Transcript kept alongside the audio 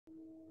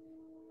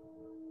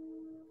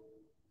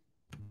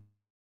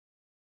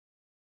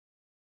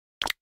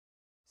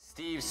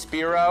Steve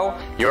Spiro,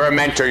 you're a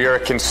mentor, you're a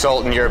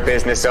consultant, you're a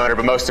business owner,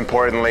 but most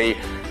importantly,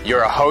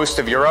 you're a host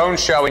of your own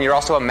show and you're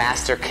also a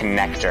master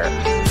connector.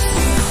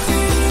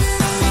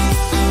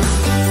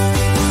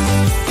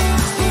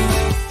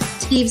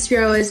 Steve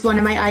Spiro is one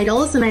of my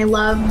idols, and I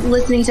love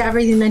listening to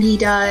everything that he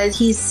does.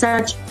 He's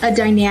such a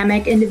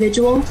dynamic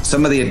individual.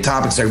 Some of the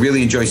topics I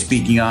really enjoy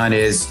speaking on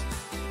is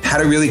how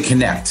to really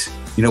connect,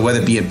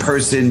 whether it be in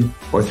person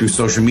or through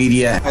social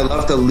media. I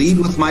love to lead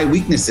with my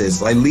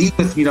weaknesses. I lead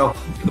with,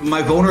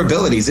 my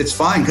vulnerabilities. It's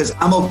fine because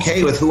I'm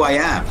okay with who I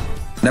am.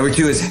 Number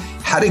two is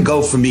how to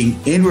go from being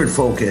inward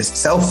focused,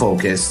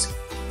 self-focused,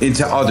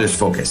 into others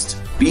focused.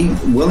 Being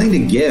willing to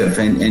give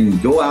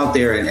and go out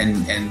there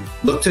and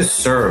look to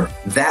serve.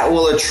 That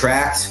will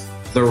attract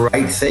the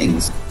right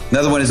things.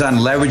 Another one is on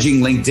leveraging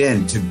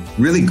LinkedIn to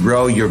really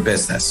grow your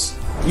business.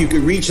 You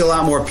could reach a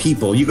lot more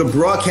people. You could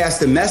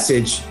broadcast a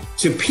message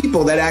to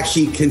people that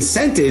actually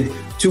consented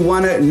to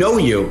want to know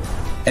you.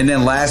 And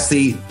then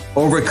lastly,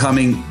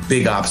 overcoming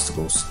big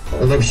obstacles.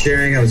 I love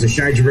sharing. I was a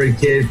shy, introverted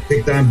kid,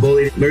 picked on,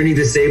 bullied, learning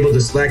disabled,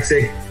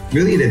 dyslexic,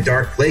 really in a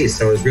dark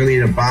place. I was really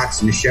in a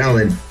box, in a shell,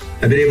 and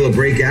I've been able to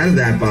break out of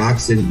that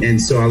box.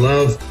 And so I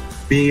love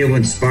being able to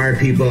inspire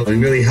people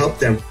and really help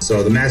them.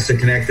 So the Master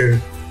Connector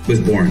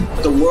was born.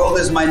 The world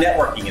is my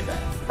networking event,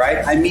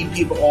 right? I meet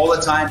people all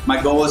the time. My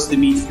goal is to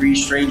meet 3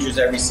 strangers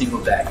every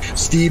single day.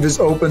 Steve is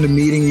open to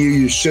meeting you.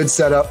 You should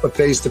set up a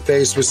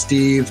face-to-face with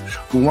Steve.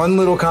 One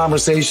little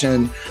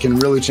conversation can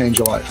really change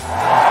your life.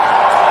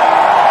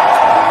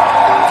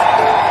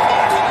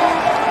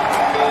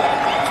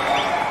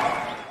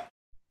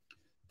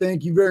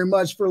 Thank you very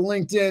much for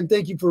LinkedIn.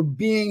 Thank you for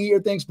being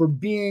here. Thanks for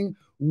being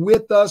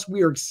with us.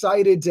 We are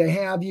excited to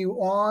have you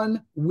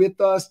on with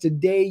us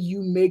today.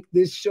 You make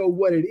this show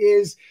what it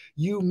is.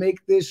 You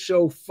make this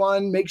show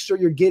fun. Make sure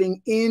you're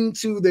getting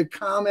into the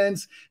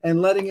comments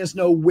and letting us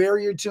know where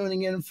you're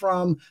tuning in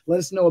from. Let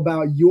us know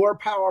about your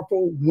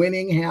powerful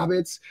winning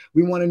habits.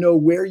 We want to know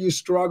where you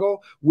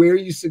struggle, where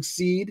you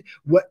succeed,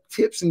 what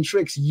tips and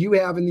tricks you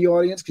have in the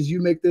audience, because you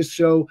make this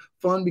show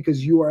fun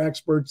because you are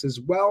experts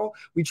as well.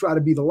 We try to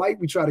be the light.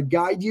 We try to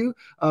guide you,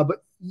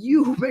 but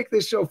you make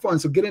this show fun.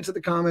 So get into the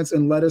comments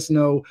and let us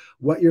know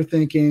what you're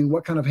thinking,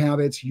 what kind of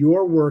habits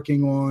you're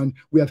working on.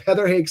 We have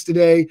Heather Hakes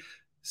today.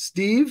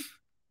 Steve,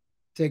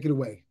 take it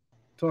away.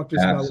 Talk to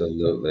us about it.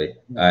 Absolutely.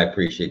 I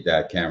appreciate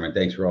that, Cameron.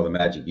 Thanks for all the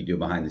magic you do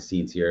behind the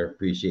scenes here.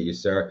 Appreciate you,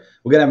 sir.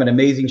 We're going to have an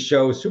amazing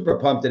show. Super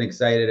pumped and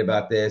excited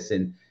about this.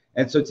 And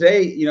so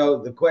today,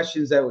 the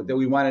questions that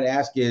we wanted to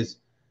ask is,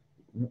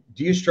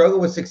 do you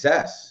struggle with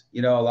success? A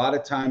lot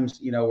of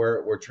times,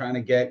 we're trying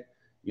to get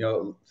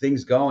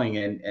things going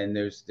and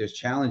there's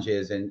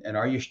challenges and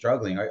are you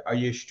struggling? Are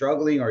you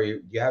struggling, or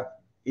do you have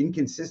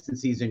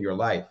inconsistencies in your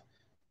life,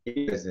 in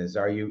your business?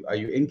 Are you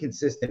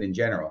inconsistent in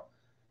general?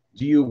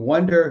 Do you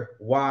wonder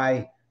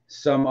why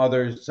some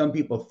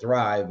people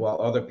thrive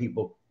while other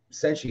people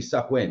essentially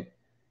suck wind?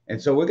 And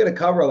so we're going to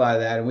cover a lot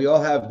of that, and we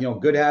all have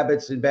good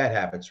habits and bad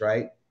habits,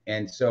 right?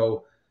 And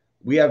so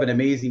we have an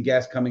amazing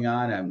guest coming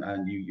on,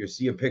 and you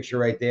see a picture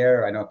right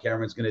there. I know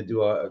Cameron's going to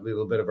do a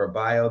little bit of our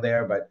bio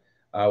there, but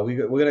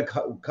we're going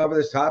to cover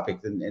this topic,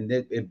 and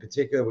in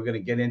particular, we're going to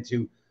get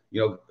into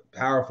the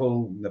power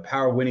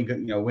of winning,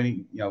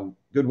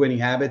 good winning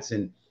habits,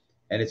 and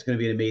it's going to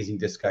be an amazing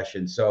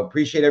discussion. So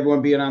appreciate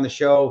everyone being on the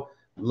show.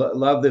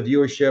 Love the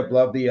viewership,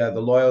 love the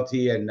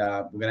loyalty, and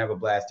we're going to have a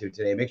blast here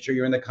today. Make sure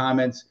you're in the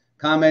comments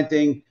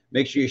commenting.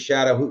 Make sure you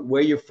shout out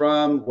where you're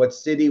from, what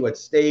city, what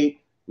state.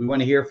 We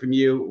want to hear from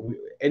you.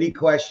 Any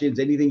questions,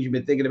 anything you've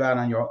been thinking about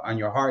on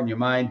your heart and your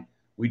mind,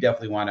 we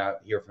definitely want to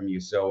hear from you.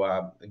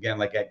 So again,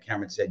 like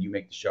Cameron said, you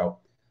make the show.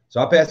 So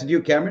I'll pass it to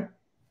you, Cameron.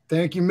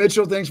 Thank you,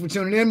 Mitchell. Thanks for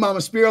tuning in. Mama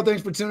Spiro,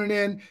 thanks for tuning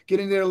in. Get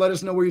in there. Let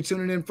us know where you're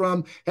tuning in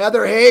from.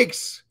 Heather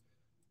Hakes.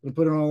 We'll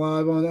put it on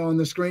live on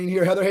the screen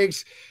here. Heather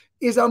Hakes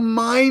is a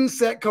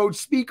mindset coach,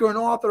 speaker, and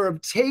author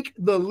of Take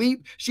the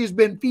Leap. She's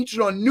been featured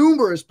on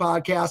numerous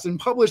podcasts and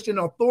published in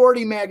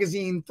Authority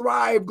Magazine,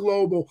 Thrive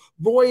Global,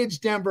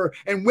 Voyage Denver,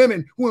 and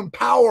Women Who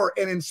Empower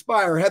and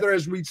Inspire. Heather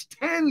has reached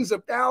tens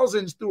of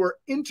thousands through her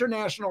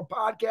international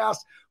podcast,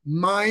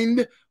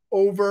 Mind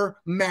Over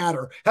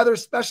Matter. Heather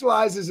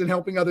specializes in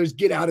helping others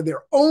get out of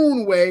their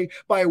own way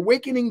by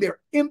awakening their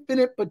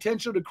infinite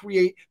potential to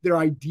create their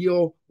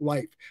ideal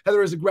life.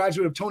 Heather is a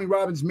graduate of Tony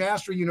Robbins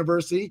Mastery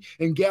University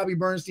and Gabby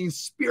Bernstein's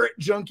Spirit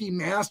Junkie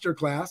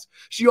Masterclass.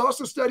 She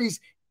also studies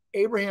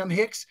Abraham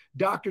Hicks,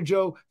 Dr.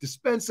 Joe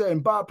Dispenza,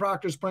 and Bob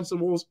Proctor's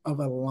principles of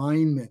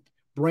alignment,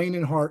 brain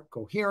and heart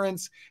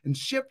coherence, and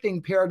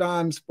shifting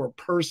paradigms for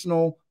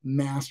personal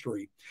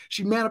mastery.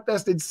 She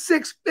manifested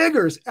 6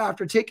 figures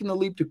after taking the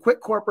leap to quit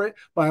corporate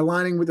by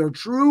aligning with her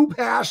true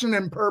passion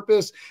and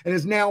purpose, and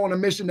is now on a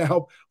mission to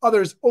help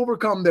others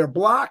overcome their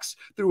blocks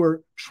through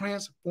her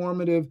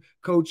transformative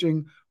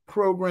coaching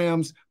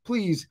programs.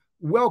 Please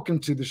welcome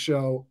to the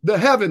show, the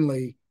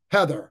heavenly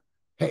Heather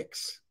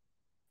Hakes.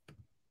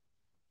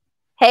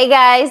 Hey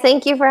guys,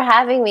 thank you for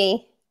having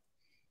me.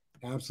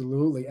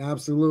 Absolutely,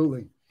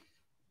 absolutely.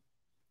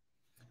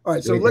 All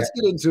right, so let's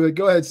get into it.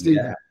 Go ahead, Steve.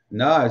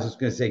 No, I was just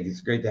going to say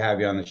it's great to have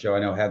you on the show. I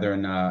know Heather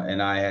and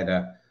I had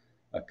a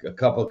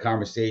couple of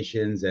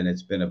conversations, and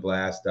it's been a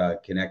blast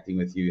connecting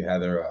with you,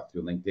 Heather,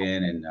 through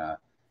LinkedIn,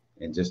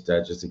 and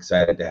just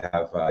excited to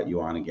have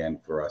you on again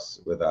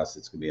with us.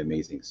 It's going to be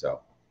amazing.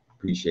 So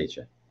appreciate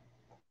you.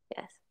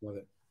 Yes. Love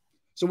it.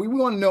 So we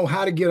want to know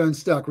how to get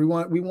unstuck. We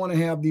want to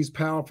have these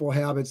powerful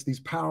habits, these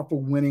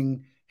powerful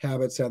winning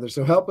habits, Heather.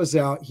 So help us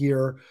out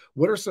here.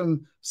 What are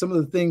some of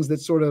the things that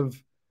sort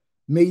of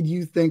made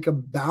you think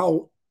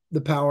about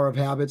the power of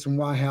habits and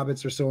why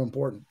habits are so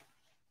important?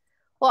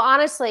 Well,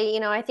 honestly,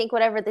 I think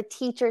whatever the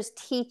teacher's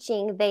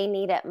teaching, they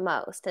need it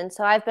most. And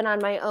so I've been on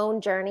my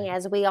own journey,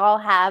 as we all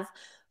have,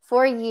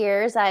 for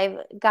years.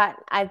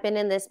 I've been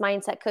in this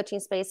mindset coaching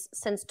space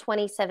since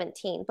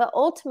 2017. But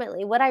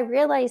ultimately, what I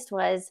realized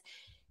was,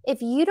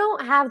 if you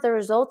don't have the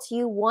results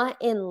you want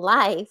in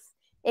life,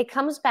 it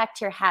comes back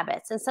to your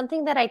habits. And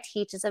something that I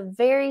teach is a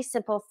very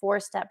simple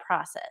 4-step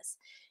process.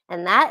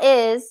 And that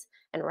is,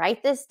 and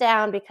write this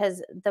down,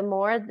 because the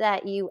more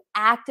that you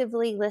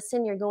actively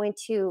listen, you're going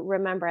to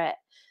remember it.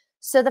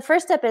 So the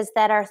first step is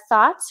that our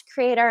thoughts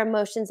create our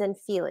emotions and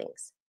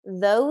feelings.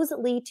 Those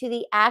lead to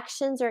the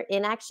actions or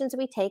inactions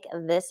we take.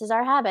 This is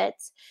our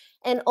habits,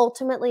 and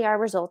ultimately our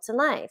results in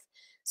life.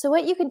 So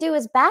what you can do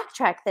is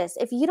backtrack this.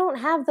 If you don't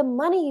have the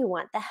money you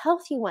want, the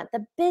health you want,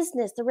 the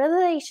business, the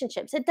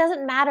relationships, it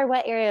doesn't matter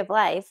what area of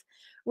life,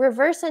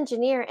 reverse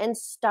engineer and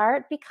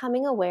start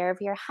becoming aware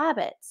of your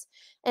habits.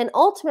 And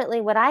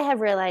ultimately, what I have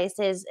realized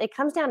is it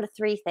comes down to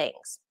 3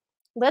 things.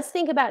 Let's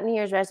think about New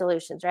Year's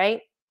resolutions,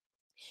 right?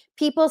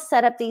 People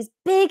set up these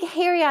big,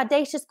 hairy,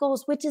 audacious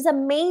goals, which is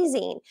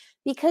amazing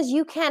because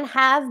you can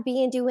have,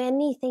 be, and do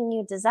anything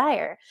you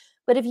desire.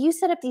 But if you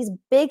set up these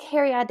big,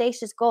 hairy,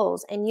 audacious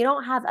goals and you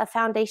don't have a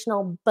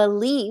foundational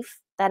belief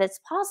that it's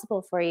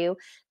possible for you,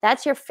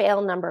 that's your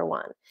fail number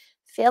 1.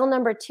 Fail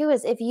number 2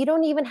 is if you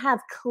don't even have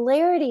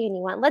clarity and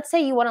you want, let's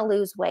say you want to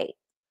lose weight.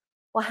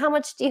 Well, how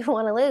much do you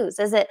want to lose?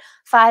 Is it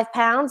 5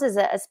 pounds? Is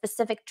it a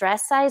specific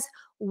dress size?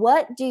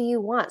 What do you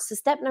want? So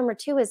step number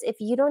 2 is if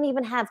you don't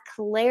even have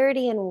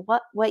clarity in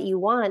what you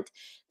want,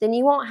 then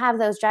you won't have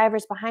those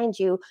drivers behind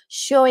you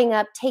showing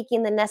up,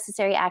 taking the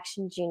necessary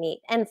actions you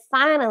need. And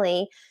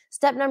finally,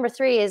 step number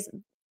 3 is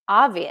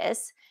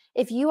obvious.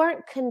 If you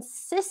aren't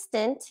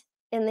consistent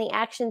in the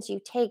actions you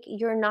take,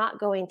 you're not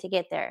going to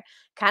get there.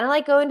 Kind of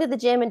like going to the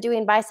gym and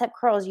doing bicep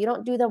curls. You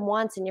don't do them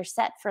once and you're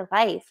set for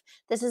life.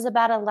 This is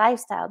about a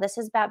lifestyle. This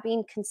is about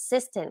being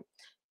consistent,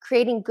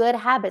 creating good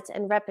habits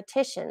and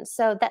repetition.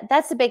 So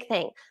that's the big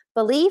thing.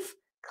 Belief,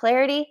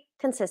 clarity,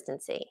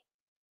 consistency.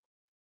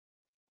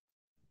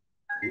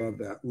 Love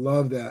that.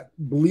 Love that.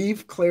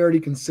 Belief, clarity,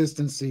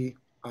 consistency.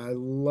 I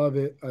love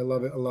it. I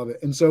love it. I love it.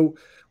 And so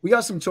we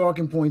got some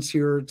talking points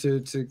here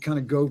to kind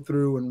of go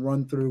through and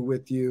run through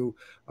with you.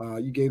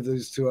 You gave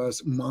those to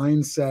us.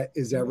 Mindset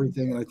is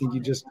everything. And I think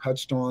you just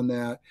touched on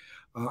that.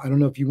 I don't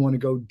know if you want to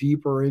go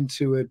deeper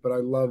into it, but I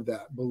love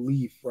that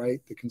belief,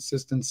 right? The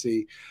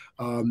consistency.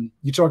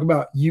 You talk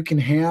about you can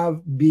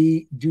have,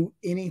 be, do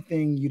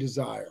anything you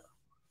desire.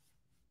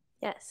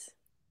 Yes.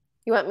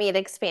 You want me to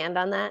expand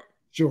on that?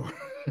 Sure.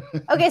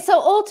 Okay. So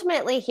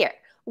ultimately here,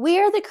 we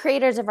are the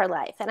creators of our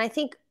life. And I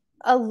think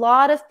a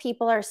lot of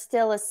people are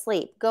still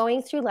asleep,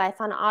 going through life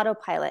on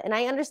autopilot. And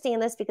I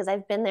understand this because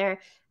I've been there.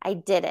 I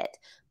did it.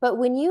 But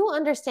when you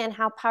understand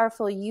how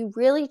powerful you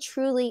really,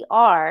 truly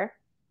are,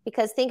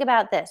 because think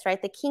about this,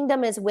 right? The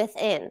kingdom is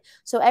within.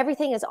 So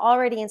everything is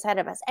already inside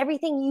of us.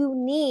 Everything you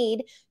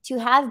need to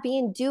have, be,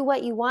 and do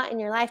what you want in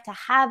your life, to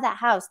have that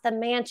house, the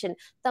mansion,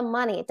 the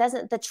money,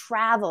 the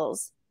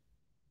travels,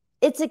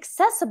 it's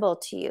accessible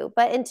to you.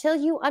 But until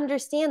you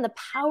understand the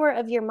power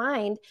of your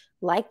mind,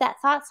 like that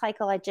thought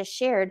cycle I just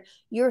shared,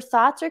 your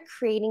thoughts are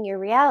creating your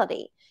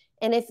reality.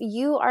 And if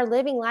you are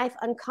living life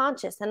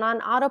unconscious and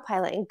on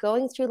autopilot and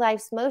going through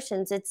life's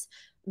motions, it's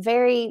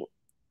very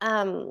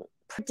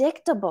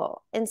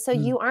predictable. And so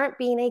you aren't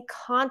being a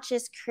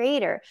conscious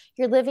creator.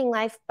 You're living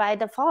life by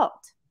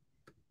default.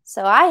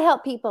 So I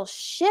help people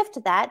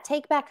shift that,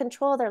 take back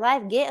control of their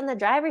life, get in the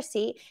driver's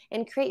seat,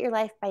 and create your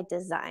life by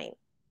design.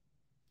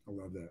 I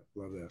love that.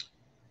 Love that.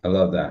 I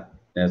love that.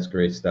 That's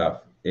great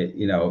stuff.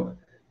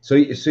 So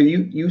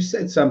you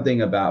said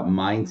something about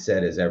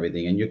mindset is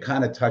everything, and you're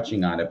kind of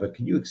touching on it, but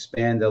can you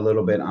expand a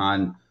little bit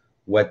on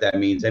what that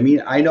means? I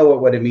mean, I know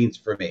what it means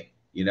for me.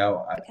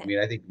 Okay.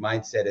 I think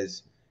mindset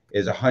is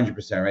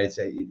 100%, right?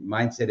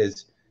 Mindset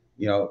is,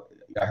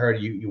 I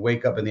heard you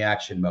wake up in the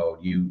action mode.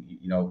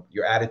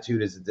 Your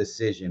attitude is a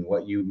decision,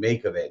 what you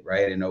make of it,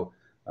 right? I know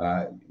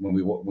when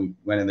we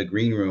went in the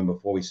green room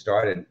before we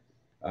started,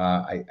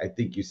 I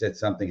think you said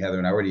something, Heather,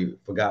 and I already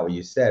forgot what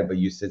you said, but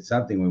you said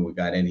something when we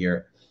got in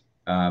here.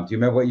 Do you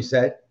remember what you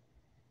said?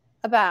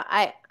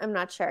 I'm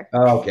not sure.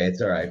 Oh, okay,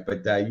 it's all right.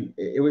 But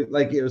it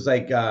was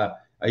like, are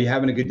you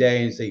having a good day?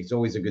 And you say it's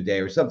always a good day,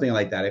 or something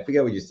like that. I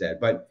forget what you said,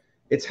 but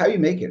it's how you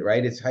make it,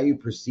 right? It's how you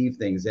perceive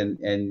things, and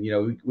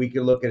we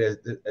can look at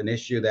it as an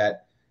issue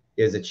that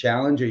is a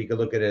challenge, or you can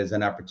look at it as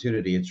an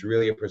opportunity. It's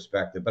really a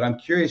perspective. But I'm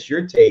curious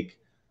your take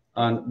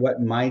on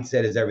what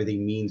mindset is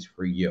everything means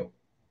for you.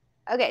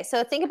 Okay,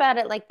 so think about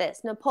it like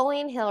this.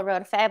 Napoleon Hill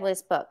wrote a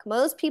fabulous book.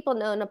 Most people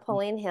know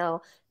Napoleon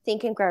Hill,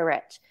 Think and Grow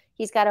Rich.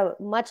 He's got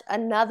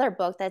another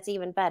book that's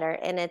even better,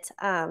 and it's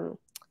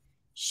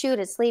shoot,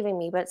 it's leaving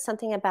me, but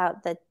something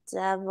about the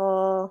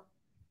devil.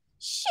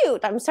 Shoot,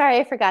 I'm sorry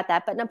I forgot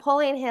that. But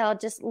Napoleon Hill,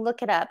 just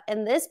look it up.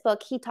 In this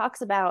book, he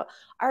talks about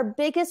our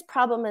biggest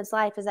problem in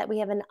life is that we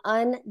have an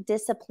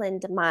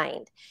undisciplined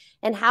mind.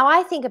 And how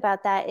I think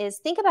about that is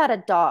think about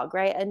a dog,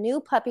 right? A new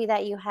puppy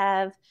that you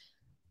have.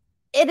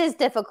 It is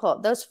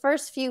difficult those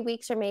first few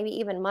weeks or maybe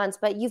even months,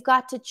 but you've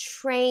got to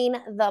train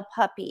the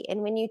puppy.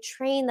 And when you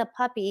train the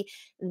puppy,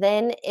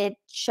 then it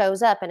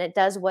shows up and it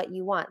does what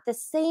you want. The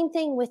same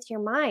thing with your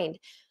mind.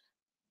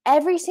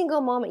 Every single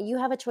moment you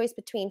have a choice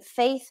between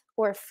faith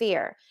or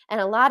fear.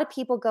 And a lot of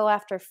people go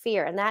after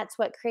fear, and that's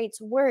what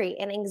creates worry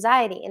and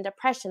anxiety and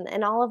depression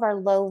and all of our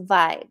low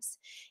vibes.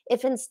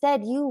 If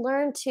instead you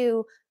learn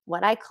to,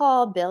 what I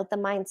call build the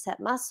mindset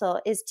muscle,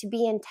 is to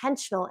be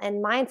intentional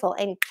and mindful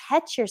and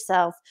catch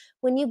yourself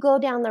when you go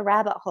down the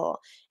rabbit hole.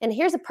 And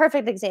here's a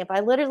perfect example.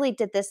 I literally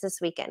did this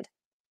weekend.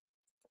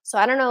 So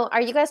I don't know,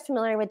 are you guys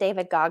familiar with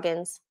David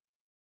Goggins?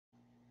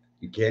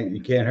 You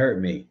can't hurt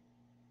me.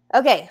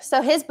 Okay,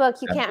 so his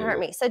book, You Can't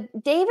Hurt Absolutely. Me. So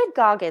David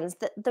Goggins,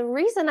 the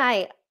reason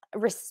I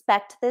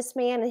respect this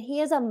man, he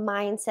is a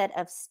mindset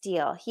of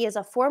steel. He is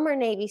a former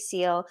Navy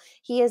SEAL.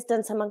 He has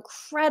done some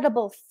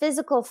incredible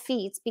physical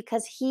feats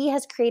because he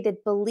has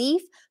created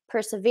belief,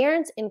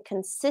 perseverance, and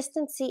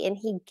consistency, and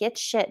he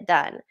gets shit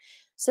done.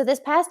 So this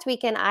past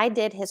weekend, I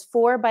did his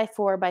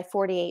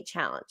 4x4x48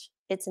 challenge.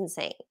 It's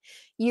insane.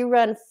 You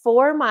run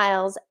 4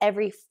 miles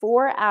every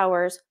 4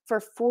 hours for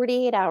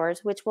 48 hours,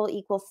 which will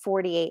equal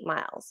 48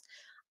 miles.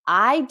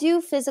 I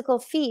do physical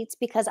feats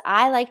because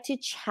I like to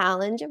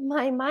challenge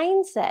my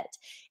mindset.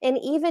 And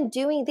even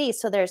doing these,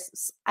 so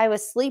I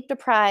was sleep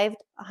deprived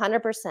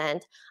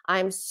 100%.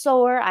 I'm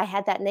sore. I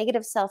had that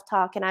negative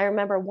self-talk. And I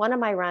remember one of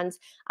my runs,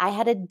 I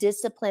had to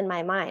discipline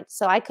my mind.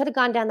 So I could have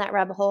gone down that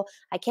rabbit hole.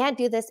 I can't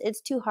do this. It's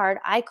too hard.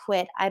 I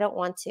quit. I don't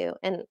want to.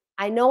 And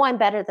I know I'm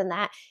better than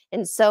that.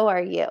 And so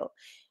are you.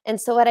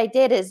 And so what I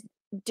did is,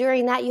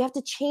 during that, you have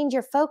to change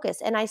your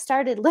focus. And I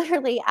started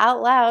literally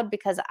out loud,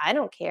 because I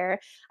don't care.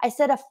 I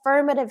said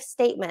affirmative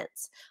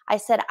statements. I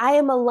said, I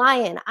am a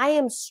lion. I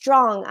am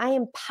strong. I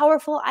am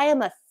powerful. I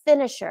am a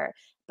finisher.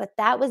 But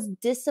that was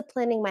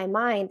disciplining my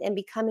mind and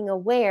becoming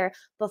aware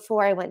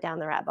before I went down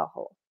the rabbit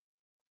hole.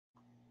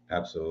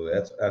 Absolutely.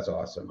 That's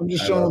awesome. I'm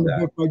just showing the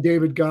book by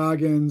David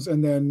Goggins.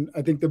 And then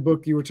I think the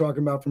book you were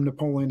talking about from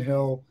Napoleon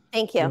Hill.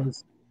 Thank you.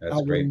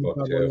 That's a great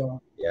book too.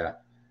 Yeah.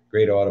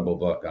 Great Audible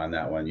book on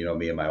that one. You know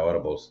me and my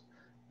Audibles.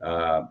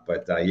 Yeah,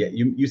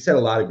 you said a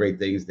lot of great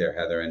things there,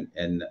 Heather.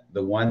 And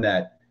the one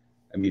that,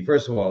 I mean,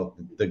 first of all,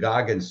 the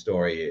Goggins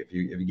story, if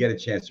you get a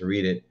chance to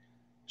read it,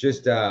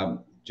 you're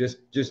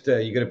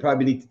gonna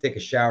probably need to take a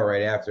shower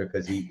right after,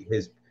 because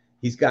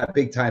he's got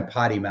big time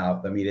potty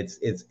mouth. I mean,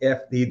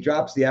 he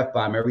drops the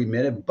F-bomb every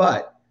minute,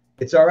 but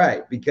it's all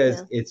right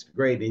because it's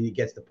great and he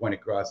gets the point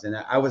across. And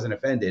I wasn't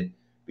offended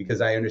because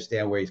I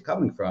understand where he's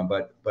coming from,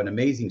 but an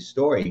amazing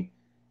story.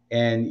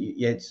 And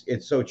it's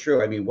so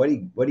true. I mean, what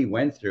he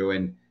went through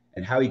and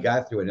how he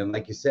got through it. And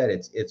like you said,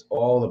 it's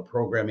all the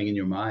programming in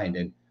your mind.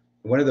 And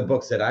one of the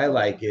books that I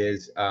like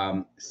is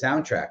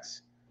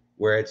Soundtracks,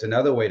 where it's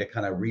another way to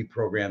kind of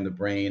reprogram the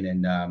brain.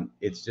 And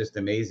it's just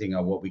amazing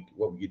on what we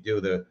do.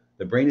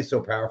 The brain is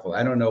so powerful.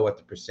 I don't know what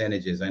the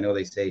percentage is. I know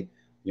they say,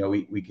 you know,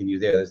 we can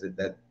use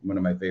that one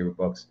of my favorite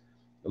books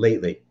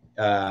lately.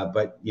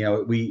 But you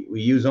know, we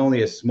use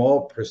only a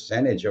small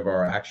percentage of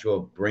our actual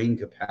brain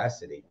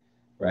capacity,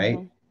 right?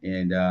 Mm-hmm.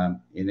 And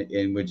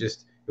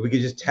we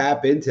could just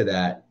tap into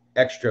that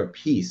extra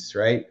piece,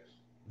 right?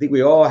 I think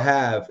we all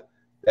have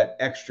that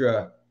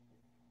extra,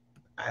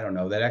 I don't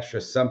know, that extra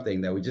something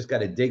that we just got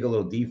to dig a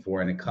little deep for,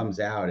 and it comes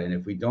out. And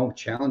if we don't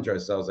challenge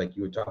ourselves, like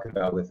you were talking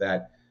about with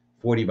that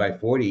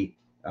 40x40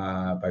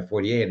 by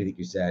 48, I think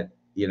you said,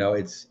 you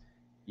know,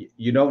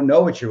 you don't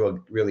know what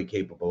you're really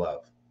capable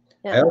of.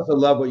 Yeah. I also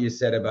love what you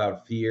said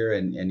about fear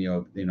and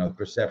you know,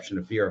 perception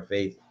of fear or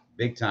faith,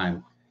 big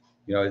time.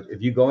 You know,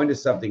 if you go into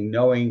something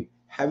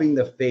having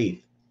the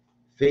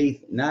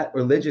faith, not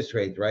religious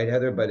faith, right,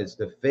 Heather, but it's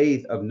the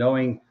faith of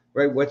knowing,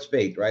 right? What's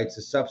faith, right? It's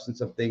the substance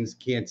of things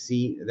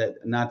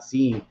not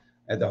seen,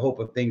 and the hope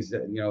of things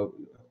that, you know,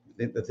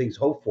 the things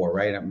hoped for,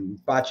 right? I'm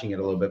botching it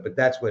a little bit, but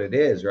that's what it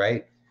is,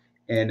 right?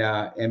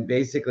 And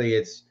basically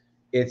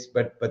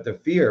but the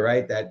fear,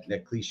 right?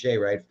 That cliche,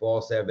 right?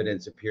 False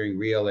evidence appearing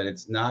real, and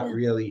it's not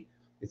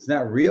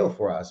real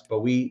for us, but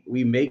we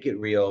make it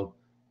real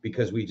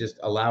because we just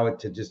allow it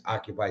to just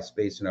occupy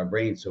space in our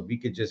brain. So we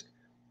could just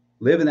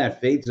live in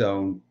that faith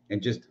zone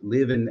and just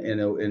live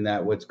in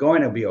that what's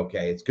going to be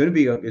okay. It's good.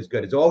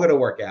 It's all going to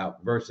work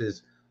out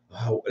versus,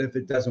 oh, what if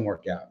it doesn't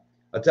work out?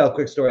 I'll tell a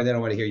quick story and then I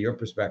want to hear your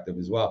perspective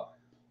as well.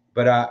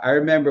 But I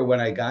remember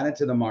when I got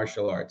into the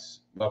martial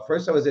arts, well,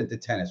 first I was into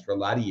tennis for a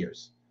lot of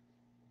years.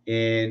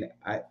 And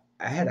I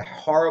had a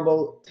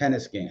horrible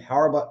tennis game.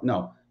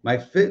 My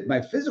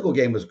physical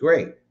game was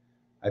great.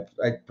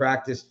 I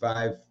practiced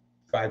five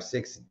 5,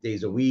 6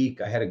 days a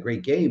week. I had a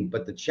great game,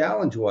 but the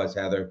challenge was,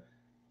 Heather,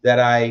 that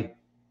I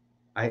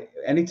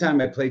anytime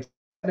I played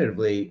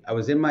competitively, I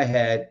was in my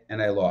head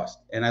and I lost.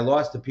 And I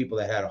lost to people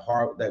that had a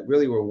heart that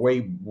really were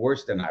way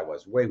worse than I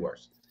was, way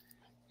worse.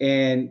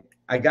 And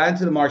I got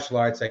into the martial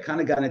arts. I kind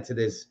of got into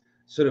this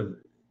sort of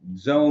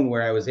zone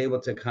where I was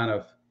able to kind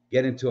of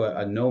get into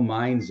a no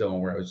mind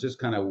zone where I was just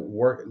kind of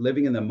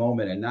living in the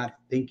moment and not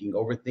thinking,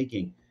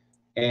 overthinking.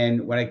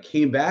 And when I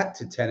came back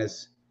to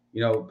tennis,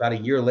 about a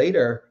year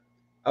later,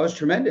 I was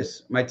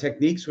tremendous. My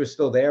techniques were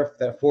still there.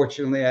 That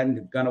fortunately I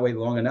hadn't gone away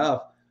long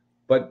enough.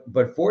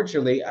 But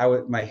fortunately,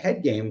 my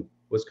head game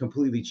was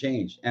completely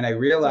changed, and I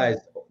realized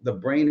the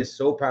brain is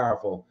so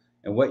powerful,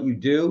 and what you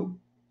do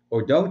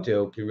or don't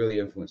do can really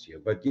influence you.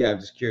 But yeah,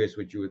 I'm just curious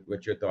what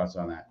your thoughts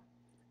on that.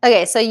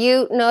 Okay, so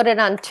you noted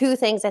on two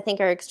things I think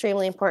are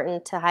extremely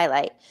important to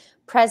highlight: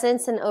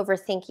 presence and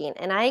overthinking.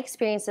 And I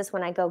experience this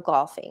when I go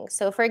golfing.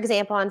 So for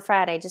example, on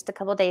Friday, just a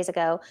couple days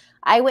ago,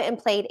 I went and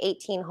played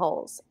 18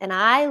 holes. And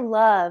I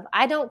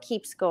don't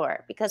keep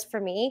score because for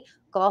me,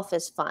 golf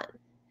is fun.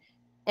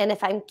 And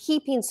if I'm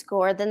keeping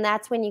score, then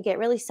that's when you get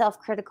really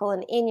self-critical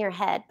and in your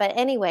head. But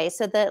anyway,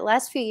 so the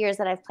last few years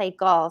that I've played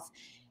golf,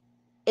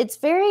 it's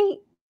very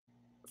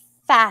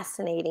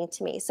fascinating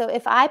to me. So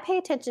if I pay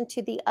attention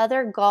to the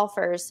other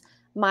golfers'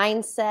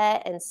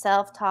 mindset and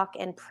self-talk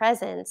and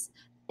presence,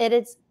 it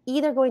is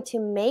either going to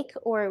make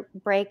or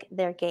break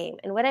their game.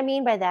 And what I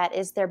mean by that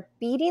is they're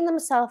beating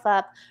themselves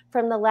up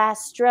from the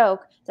last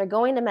stroke. They're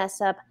going to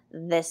mess up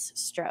this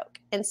stroke.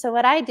 And so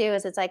what I do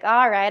is it's like,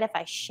 all right, if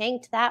I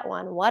shanked that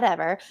one,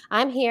 whatever,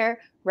 I'm here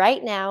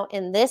right now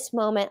in this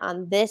moment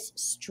on this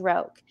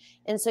stroke.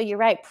 And so you're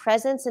right,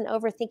 presence and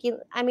overthinking.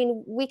 I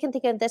mean, we can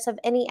think of this of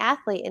any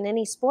athlete in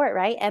any sport,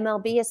 right?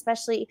 MLB,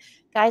 especially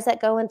guys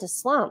that go into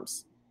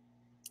slumps.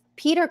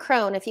 Peter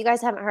Crone, if you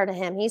guys haven't heard of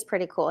him, he's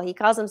pretty cool. He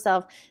calls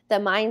himself the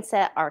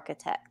mindset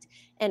architect.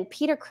 And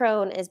Peter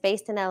Crone is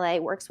based in LA,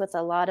 works with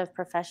a lot of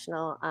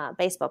professional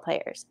baseball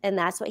players. And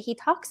that's what he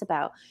talks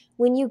about.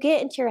 When you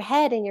get into your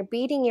head and you're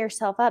beating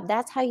yourself up,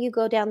 that's how you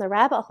go down the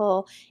rabbit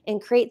hole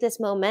and create this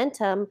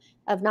momentum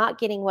of not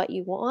getting what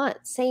you want.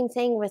 Same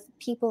thing with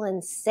people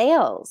in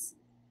sales,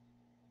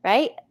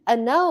 right? A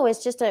no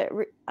is just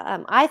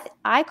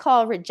I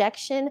call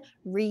rejection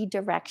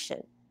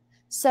redirection.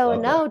 So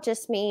no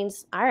just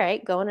means, all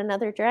right, go in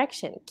another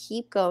direction.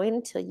 Keep going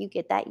until you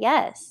get that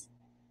yes.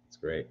 That's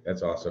great.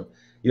 That's awesome.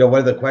 One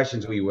of the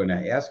questions we want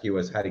to ask you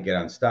was how to get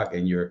unstuck,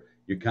 and you're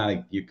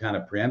kind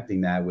of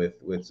preempting that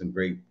with some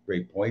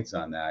great points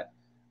on that.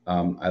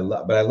 I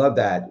love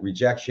that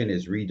rejection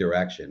is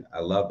redirection.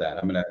 I love that.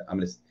 I'm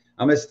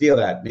gonna steal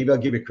that. Maybe I'll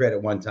give you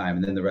credit one time,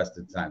 and then the rest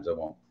of the times I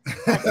won't.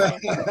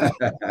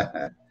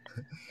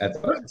 That's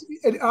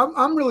and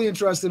I'm really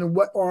interested in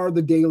what are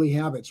the daily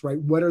habits, right?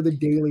 What are the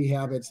daily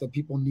habits that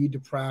people need to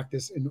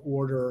practice in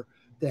order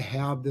to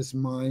have this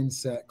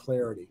mindset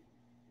clarity?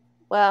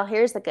 Well,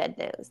 here's the good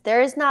news.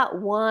 There is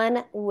not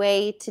one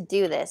way to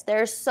do this.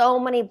 There's so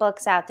many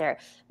books out there,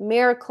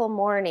 Miracle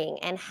Morning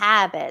and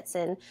Habits.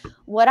 And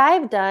what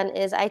I've done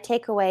is I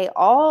take away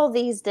all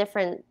these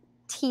different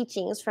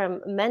teachings from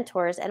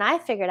mentors and I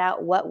figured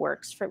out what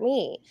works for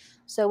me.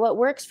 So what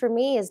works for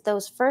me is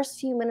those first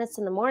few minutes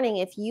in the morning.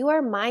 If you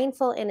are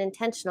mindful and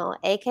intentional,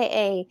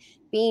 AKA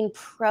being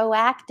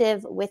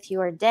proactive with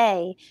your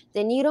day,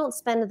 then you don't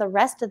spend the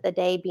rest of the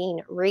day being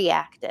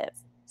reactive.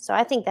 So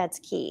I think that's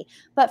key.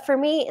 But for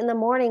me in the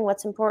morning,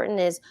 what's important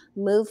is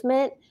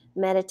movement,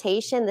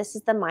 meditation. This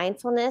is the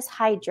mindfulness,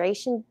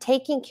 hydration,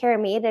 taking care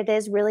of me. It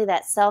is really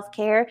that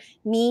self-care,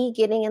 me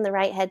getting in the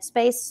right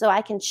headspace so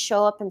I can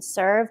show up and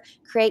serve,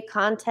 create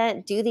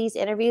content, do these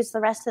interviews the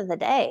rest of the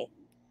day.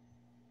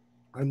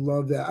 I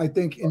love that. I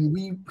think, and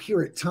we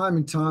hear it time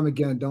and time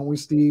again, don't we,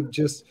 Steve?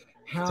 Just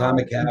how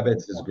Atomic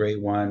Habits is a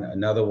great one.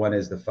 Another one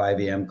is the 5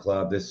 a.m.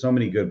 Club. There's so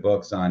many good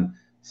books on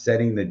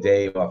setting the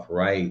day off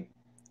right.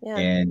 Yeah.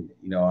 And,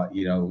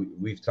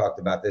 we've talked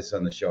about this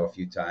on the show a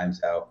few times,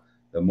 how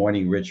the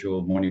morning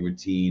ritual, morning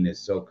routine is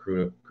so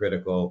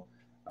critical.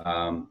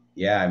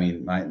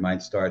 Mine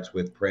starts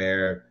with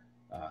prayer,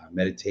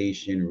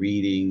 meditation,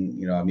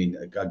 reading,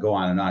 I go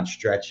on and on,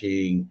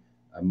 stretching,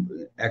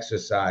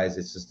 exercise.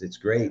 It's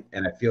great.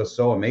 And I feel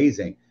so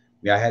amazing.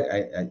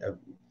 I'm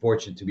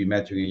fortunate to be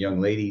mentoring a young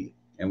lady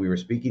and we were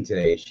speaking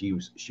today. She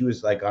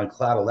was like on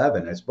cloud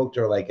 11. I spoke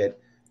to her like at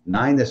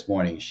 9 this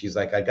morning. She's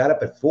like, I got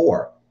up at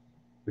 4.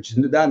 Which is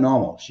not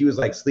normal. She was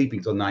like sleeping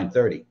till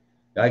 9:30.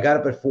 I got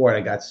up at 4 and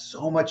I got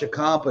so much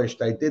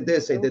accomplished. I did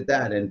this, I did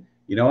that. And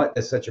you know what?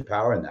 There's such a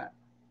power in that.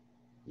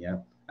 Yeah.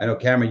 I know,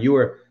 Cameron, you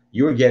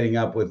were getting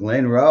up with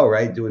Lynn Rowe,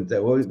 right? Doing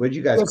that. What did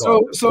you guys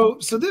call it? So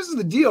this is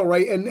the deal,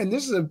 right? And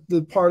this is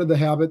the part of the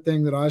habit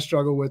thing that I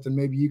struggle with. And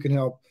maybe you can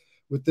help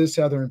with this,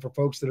 Heather, and for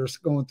folks that are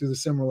going through the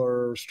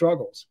similar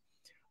struggles.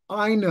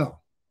 I know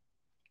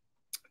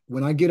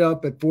when I get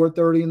up at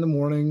 4:30 in the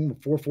morning,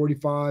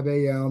 4:45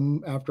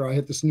 a.m. after I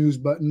hit the snooze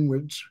button,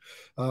 which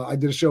I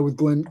did a show with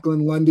Glenn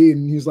Lundy,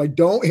 and he's like,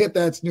 "Don't hit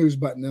that snooze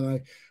button."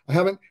 And I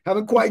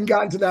haven't quite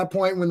gotten to that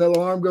point when the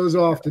alarm goes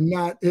off to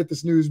not hit the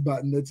snooze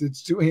button.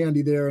 It's too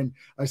handy there, and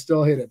I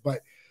still hit it.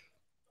 But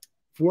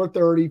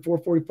 4:30,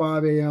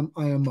 4:45 a.m.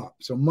 I am up.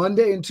 So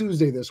Monday and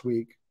Tuesday this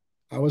week,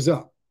 I was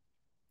up.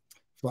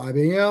 5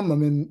 a.m.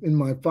 I'm in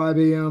my 5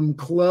 a.m.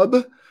 club.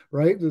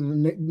 Right?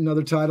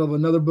 Another title of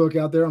another book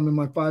out there. I'm in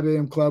my 5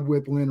 a.m. club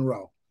with Lynn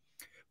Rowe.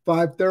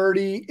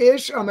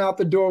 5:30-ish, I'm out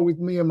the door with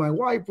me and my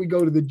wife. We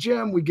go to the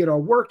gym. We get our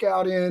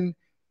workout in.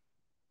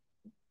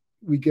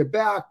 We get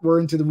back. We're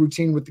into the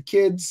routine with the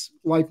kids,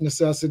 life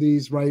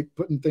necessities, right?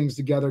 Putting things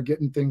together,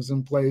 getting things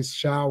in place,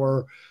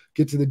 shower,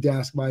 get to the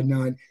desk by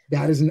 9.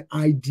 That is an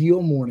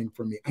ideal morning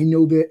for me. I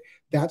know that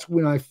that's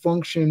when I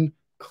function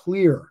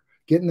clear,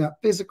 getting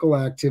that physical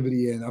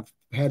activity in. I've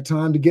had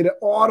time to get an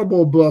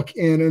Audible book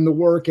in the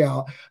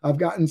workout. I've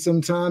gotten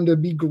some time to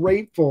be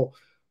grateful.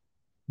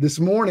 This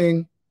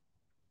morning,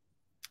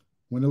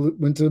 when I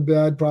went to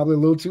bed, probably a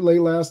little too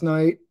late last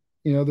night.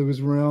 There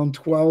was around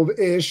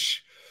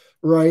 12-ish,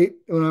 right,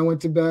 when I went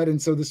to bed. And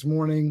so this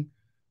morning,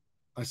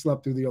 I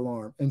slept through the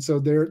alarm. And so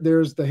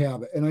there's the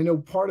habit. And I know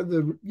part of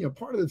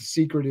the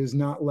secret is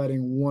not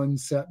letting one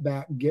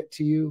setback get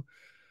to you.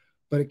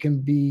 But it can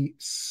be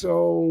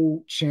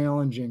so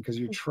challenging because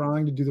you're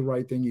trying to do the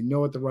right thing. You know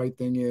what the right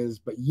thing is,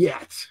 but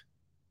yet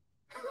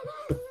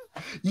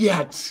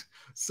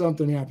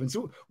something happens.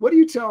 So what do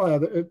you tell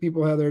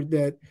people, Heather,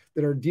 that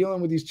are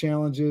dealing with these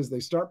challenges?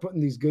 They start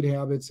putting these good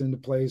habits into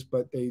place,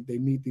 but they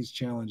meet these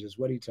challenges.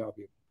 What do you tell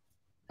people?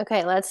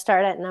 Okay, let's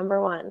start at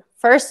number 1.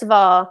 First of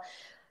all,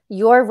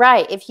 you're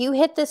right. If you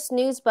hit the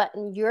snooze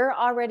button, you're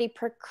already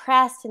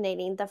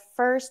procrastinating the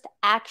first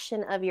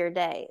action of your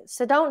day.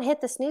 So don't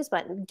hit the snooze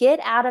button. Get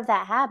out of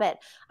that habit.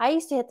 I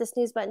used to hit the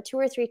snooze button 2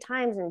 or 3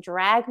 times and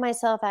drag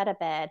myself out of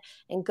bed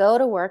and go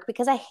to work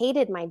because I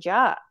hated my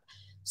job.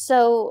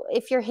 So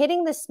if you're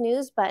hitting the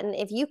snooze button,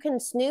 if you can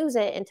snooze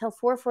it until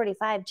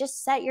 4:45,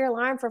 just set your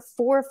alarm for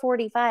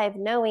 4:45,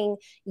 knowing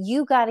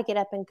you got to get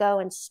up and go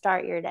and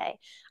start your day.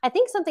 I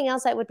think something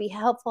else that would be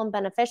helpful and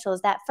beneficial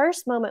is that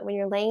first moment when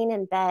you're laying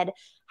in bed,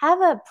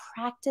 have a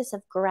practice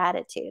of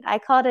gratitude. I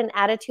call it an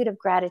attitude of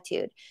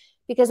gratitude.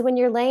 Because when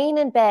you're laying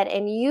in bed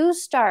and you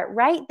start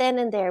right then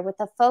and there with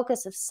the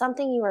focus of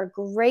something you are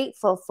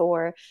grateful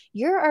for,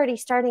 you're already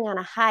starting on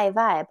a high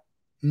vibe.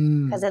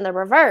 Because in the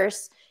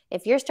reverse,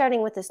 if you're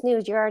starting with a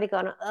snooze, you're already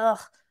going, ugh,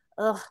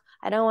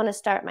 I don't want to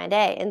start my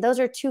day. And those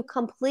are 2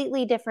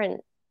 completely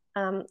different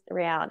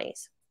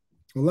realities.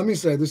 Well, let me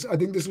say this. I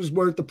think this was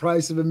worth the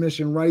price of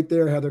admission right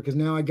there, Heather, because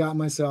now I got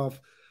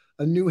myself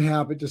a new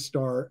habit to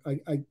start.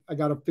 I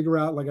got to figure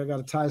out, I got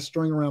to tie a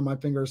string around my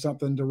finger or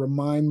something to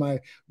remind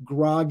my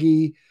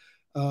groggy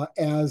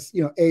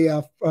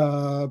AF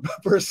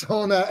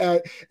persona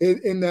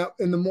in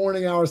the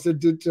morning hours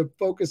to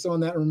focus on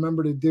that and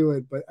remember to do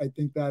it. But I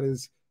think that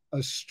is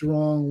a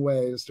strong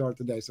way to start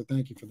the day. So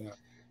thank you for that.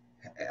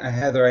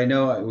 Heather, I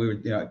know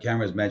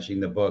Cameron's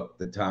mentioning the book,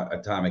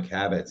 Atomic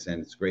Habits,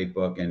 and it's a great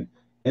book. And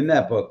in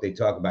that book, they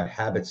talk about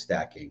habit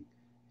stacking.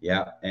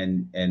 Yeah.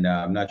 And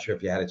I'm not sure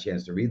if you had a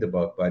chance to read the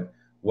book, but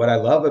what I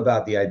love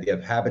about the idea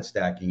of habit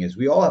stacking is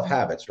we all have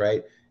habits,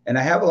 right? And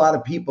I have a lot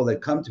of people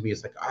that come to me.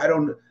 It's like, I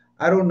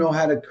don't know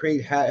how to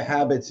create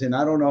habits, and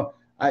I don't know,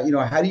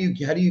 how do you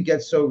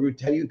get so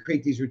how do you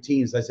create these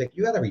routines? I say,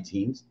 you got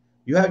routines,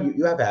 you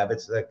have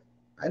habits. Like,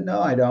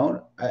 no, I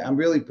don't. I'm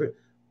really. Do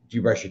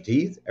you brush your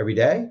teeth every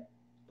day?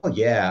 Well,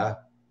 yeah.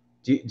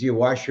 Do you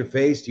wash your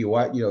face? Do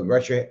you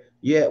brush your?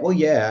 Yeah. Well,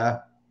 yeah.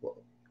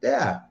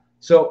 Yeah.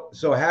 So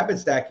habit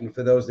stacking,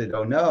 for those that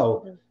don't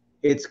know,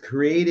 it's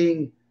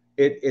creating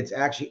it. It's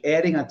actually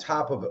adding on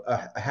top of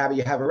a habit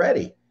you have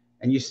already,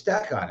 and you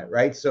stack on it,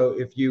 right? So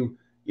if you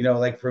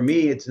like for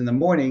me, it's in the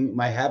morning.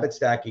 My habit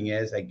stacking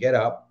is I get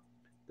up.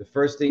 The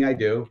first thing I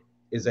do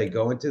is I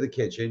go into the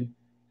kitchen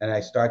and I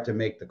start to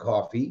make the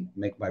coffee,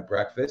 make my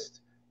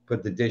breakfast,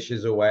 put the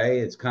dishes away.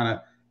 It's kind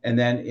of, and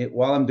then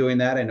while I'm doing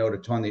that, I know to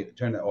turn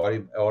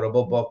the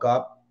Audible book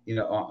up,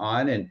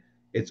 on, and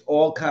it's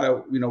all kind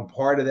of,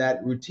 part of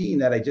that routine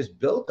that I just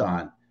built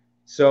on.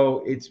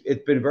 So it's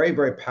been very,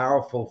 very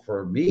powerful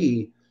for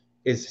me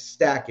is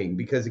stacking,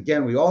 because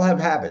again, we all have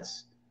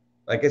habits.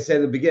 Like I said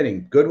at the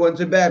beginning, good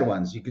ones and bad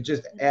ones. You could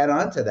just add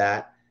on to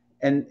that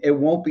and it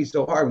won't be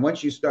so hard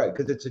once you start,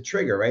 because it's a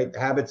trigger, right?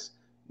 Habits,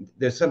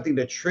 there's something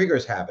that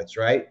triggers habits,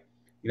 right?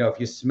 If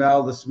you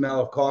smell the smell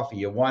of coffee,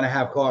 you want to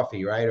have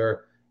coffee, right?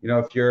 Or,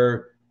 if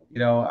you're,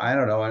 I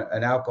don't know,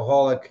 an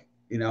alcoholic,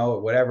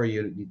 whatever,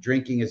 you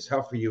drinking is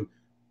tough for you.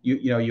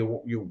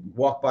 You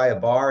walk by a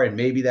bar and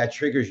maybe that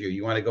triggers you.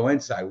 You want to go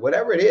inside.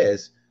 Whatever it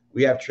is,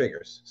 we have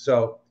triggers.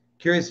 So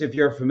curious if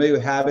you're familiar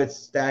with habits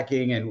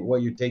stacking and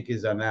what your take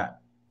is on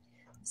that.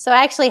 So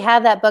I actually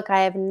have that book.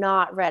 I have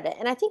not read it.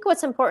 And I think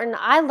what's important,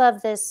 I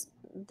love this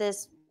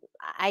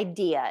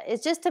idea,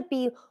 is just to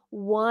be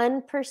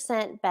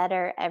 1%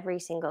 better every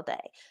single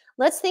day.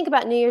 let's think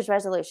about New Year's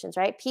resolutions,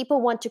 right?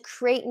 People want to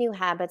create new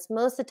habits.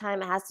 Most of the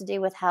time it has to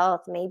do with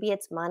health. Maybe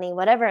it's money,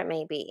 whatever it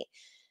may be.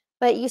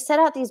 But you set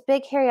out these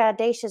big, hairy,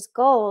 audacious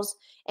goals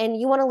and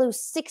you want to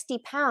lose 60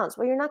 pounds.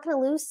 Well, you're not going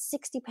to lose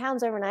 60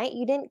 pounds overnight.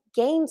 You didn't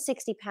gain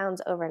 60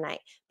 pounds overnight.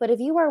 But if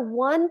you are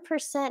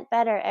 1%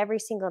 better every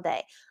single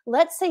day,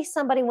 let's say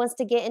somebody wants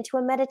to get into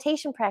a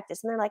meditation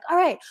practice and they're like, all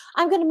right,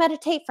 I'm going to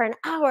meditate for an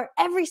hour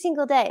every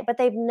single day, but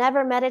they've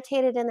never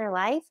meditated in their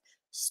life.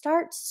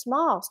 Start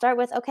small. Start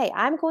with, okay,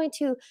 I'm going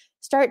to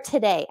start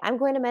today. I'm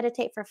going to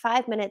meditate for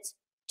 5 minutes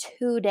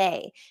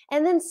today.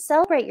 And then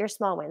celebrate your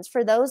small wins.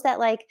 For those that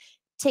like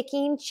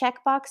ticking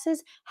check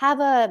boxes, have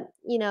a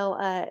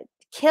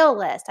kill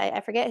list.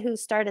 I forget who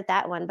started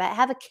that one, but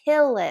have a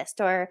kill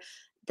list or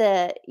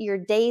your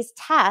day's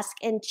task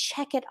and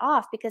check it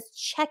off, because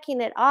checking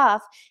it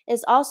off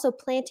is also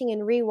planting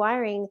and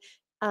rewiring.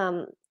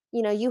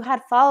 You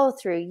had follow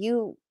through.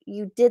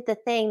 You did the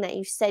thing that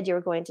you said you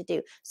were going to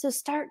do. So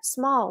start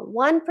small,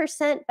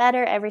 1%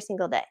 better every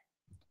single day.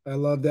 I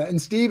love that. And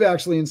Steve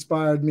actually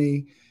inspired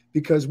me,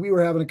 because we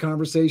were having a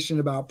conversation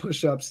about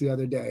push-ups the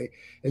other day.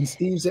 And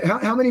Steve said,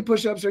 how many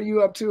push-ups are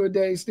you up to a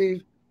day,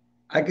 Steve?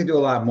 I could do a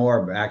lot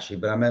more actually,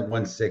 but I'm at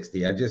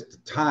 160. I just the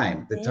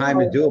time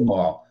to do them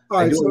all. All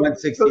right, I do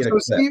 160. So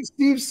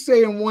Steve's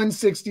saying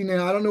 160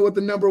 now. I don't know what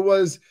the number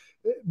was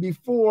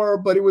before,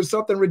 but it was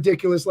something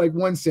ridiculous like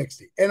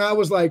 160. And I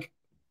was like,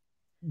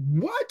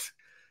 what?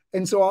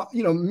 And so,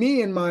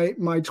 me and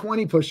my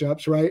 20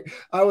 push-ups, right?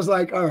 I was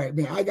like, all right,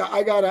 man, I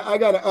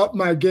gotta up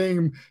my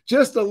game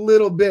just a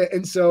little bit.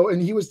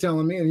 And he was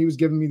telling me, and he was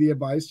giving me the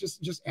advice,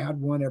 just add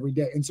one every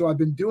day. And so I've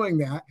been doing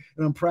that,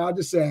 and I'm proud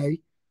to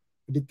say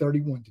I did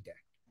 31 today.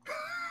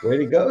 Way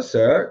to go,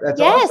 sir.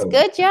 That's awesome.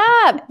 Yes, good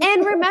job.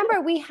 And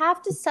remember, we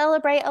have to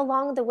celebrate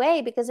along the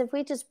way, because if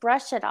we just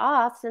brush it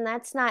off, then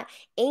that's not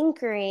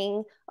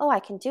anchoring, oh,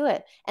 I can do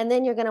it. And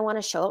then you're going to want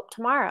to show up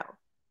tomorrow.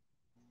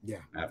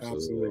 Yeah,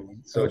 absolutely.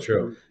 So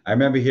true. I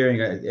remember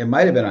hearing it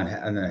might have been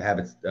on the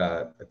Habits,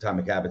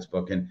 Atomic Habits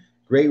book, and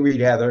great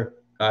read, Heather.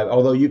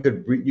 Although you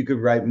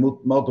could write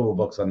multiple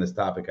books on this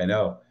topic, I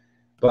know.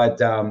 But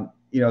the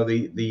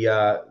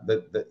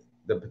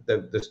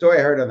story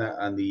I heard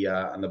on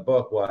the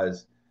book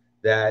was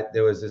that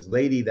there was this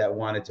lady that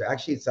wanted to,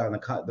 actually it's on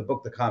the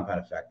book, The Compound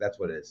Effect. That's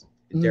what it is.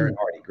 Darren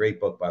Hardy,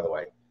 great book, by the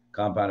way.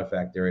 Compound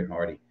Effect, Darren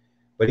Hardy.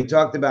 But he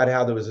talked about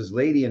how there was this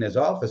lady in his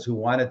office who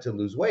wanted to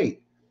lose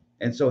weight.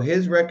 And so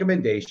his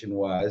recommendation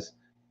was,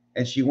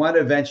 and she wanted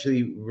to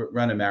eventually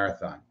run a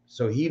marathon.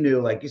 So he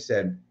knew, like you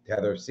said,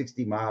 Heather,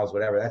 60 miles,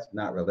 whatever, that's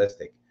not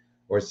realistic,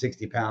 or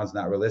 60 pounds,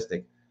 not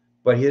realistic.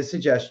 But his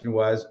suggestion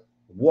was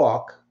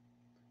walk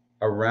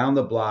around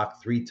the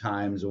block 3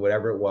 times or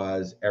whatever it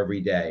was every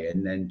day.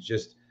 And then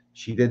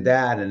she did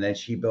that. And then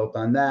she built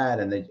on that.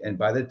 And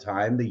by the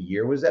time the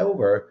year was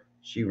over,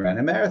 she ran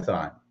a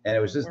marathon. And it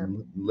was just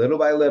little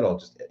by little,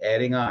 just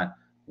adding on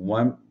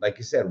like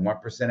you said,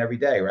 1% every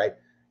day, right?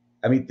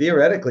 I mean,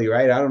 theoretically,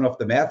 right? I don't know if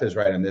the math is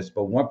right on this,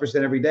 but 1%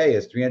 every day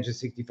is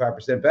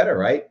 365% better,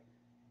 right?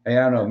 And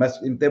I don't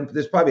know.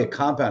 There's probably a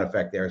compound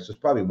effect there. So it's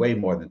probably way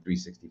more than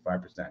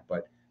 365%,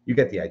 but you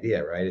get the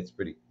idea, right? It's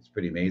pretty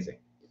amazing.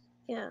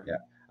 Yeah. Yeah.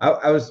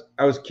 I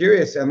was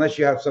curious, unless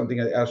you have something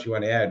else you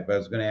want to add, but I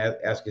was going to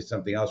ask you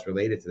something else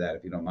related to that,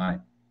 if you don't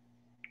mind.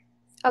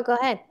 Oh, go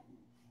ahead.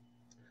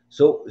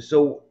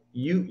 So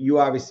you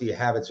obviously,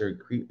 habits are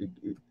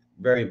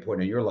very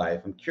important in your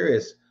life. I'm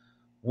curious,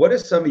 what are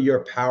some of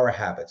your power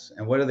habits,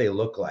 and what do they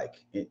look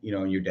like, in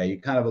your day? You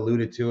kind of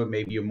alluded to it,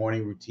 maybe your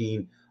morning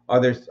routine.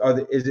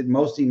 Is it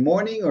mostly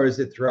morning, or is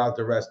it throughout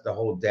the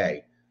whole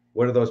day?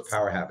 What are those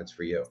power habits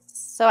for you?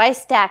 So I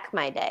stack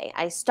my day.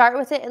 I start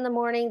with it in the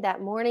morning,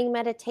 that morning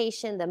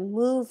meditation, the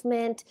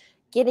movement,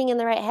 getting in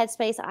the right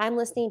headspace. I'm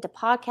listening to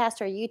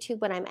podcasts or YouTube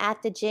when I'm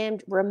at the gym,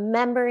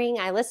 remembering.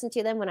 I listen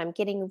to them when I'm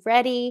getting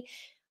ready.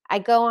 I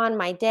go on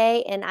my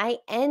day and I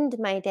end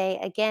my day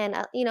again.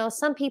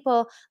 Some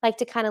people like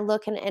to kind of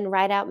look and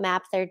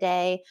map their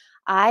day.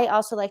 I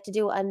also like to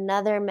do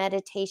another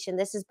meditation.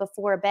 This is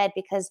before bed,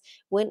 because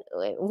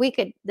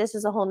this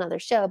is a whole nother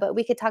show, but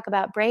we could talk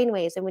about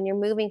brainwaves. And when you're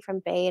moving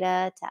from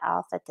beta to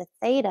alpha to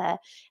theta,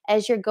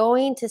 as you're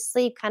going to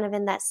sleep, kind of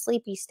in that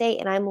sleepy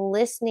state, and I'm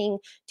listening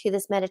to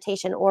this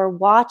meditation or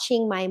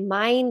watching my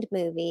mind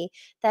movie,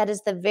 that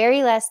is the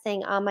very last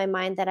thing on my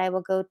mind that I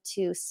will go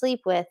to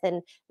sleep with.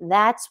 And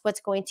that's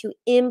what's going to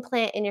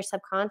implant in your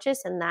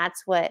subconscious. And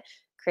that's what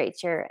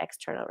creates your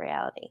external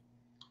reality.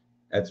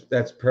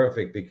 That's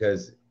perfect,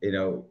 because,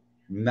 I'm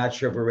not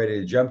sure if we're ready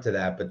to jump to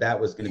that, but that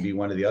was going to be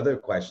one of the other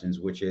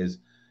questions, which is,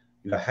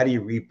 how do you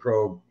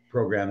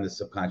reprogram the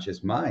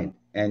subconscious mind?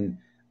 And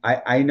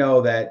I know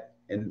that,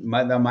 and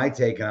my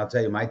take, and I'll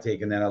tell you my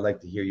take, and then I'd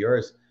like to hear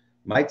yours.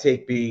 My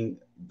take being,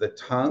 the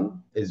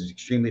tongue is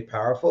extremely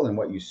powerful in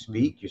what you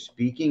speak. You're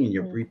speaking and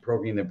you're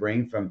reprogramming the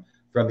brain from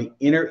the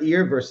inner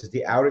ear versus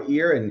the outer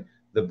ear, and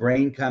the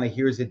brain kind of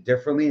hears it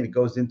differently, and it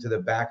goes into the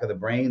back of the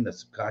brain, the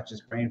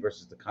subconscious brain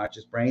versus the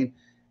conscious brain.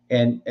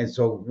 And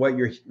so what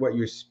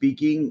you're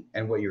speaking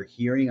and what you're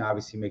hearing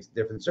obviously makes a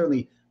difference.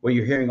 Certainly what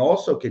you're hearing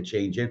also could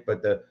change it,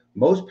 but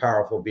most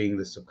powerful being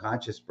the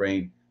subconscious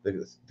brain,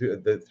 through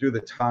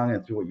the tongue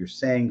and through what you're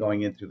saying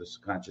going in through the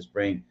subconscious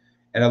brain.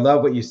 And I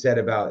love what you said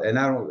about, and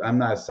I'm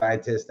not a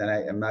scientist,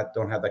 and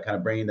don't have that kind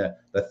of brain, the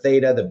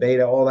theta, the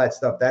beta, all that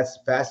stuff. That's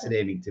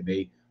fascinating to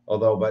me.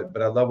 Although,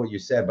 but I love what you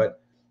said.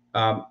 But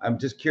I'm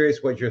just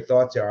curious what your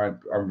thoughts are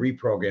on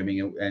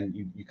reprogramming, and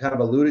you kind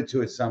of alluded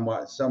to it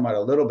somewhat a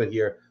little bit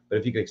here. But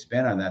if you could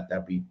expand on that,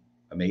 that'd be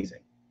amazing.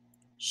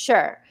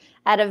 Sure.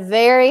 At a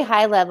very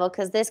high level,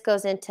 because this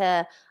goes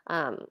into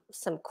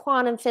some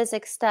quantum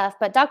physics stuff,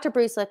 but Dr.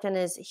 Bruce Lipton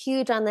is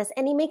huge on this,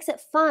 and he makes it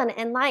fun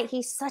and light.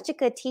 He's such a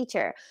good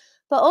teacher.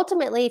 But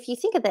ultimately, if you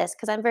think of this,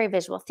 because I'm very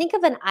visual, think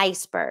of an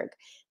iceberg.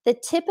 The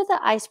tip of the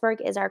iceberg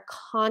is our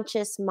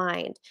conscious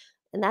mind.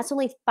 And that's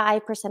only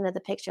 5% of the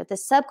picture. The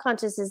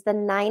subconscious is the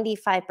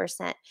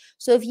 95%.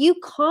 So if you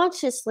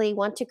consciously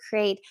want to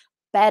create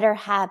better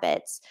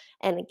habits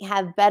and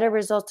have better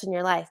results in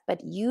your life, but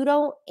you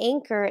don't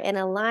anchor and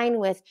align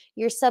with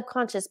your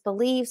subconscious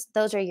beliefs,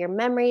 those are your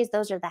memories,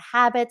 those are the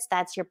habits,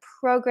 that's your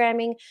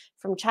programming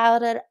from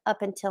childhood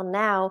up until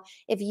now.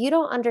 If you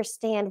don't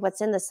understand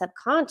what's in the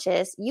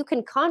subconscious, you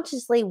can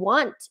consciously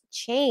want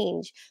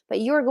change, but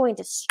you are going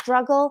to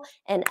struggle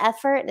and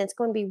effort, and it's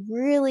going to be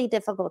really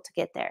difficult to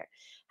get there.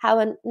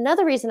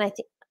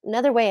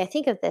 Another way I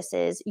think of this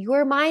is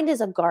your mind is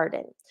a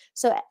garden.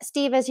 So,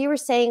 Steve, as you were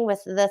saying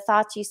with the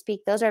thoughts you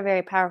speak, those are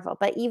very powerful.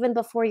 But even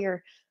before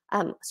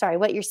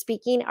what you're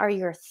speaking are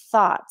your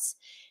thoughts.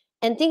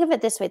 And think of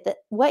it this way, that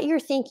what you're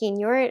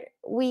thinking,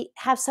 we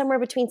have somewhere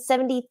between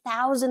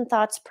 70,000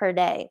 thoughts per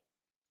day.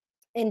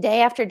 And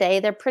day after day,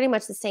 they're pretty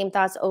much the same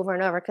thoughts over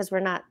and over because we're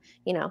not,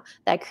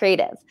 that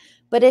creative.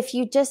 But if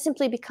you just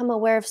simply become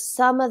aware of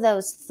some of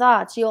those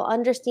thoughts, you'll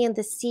understand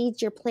the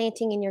seeds you're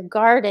planting in your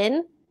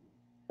garden,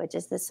 which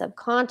is the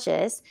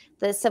subconscious.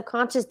 The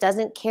subconscious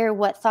doesn't care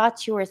what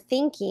thoughts you are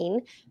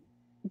thinking.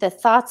 The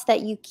thoughts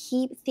that you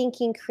keep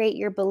thinking create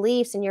your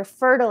beliefs, and you're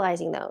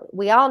fertilizing those.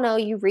 We all know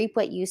you reap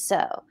what you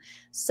sow.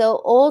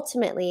 So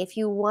ultimately, if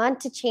you want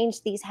to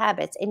change these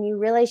habits and you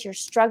realize you're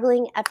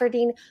struggling,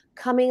 efforting,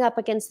 coming up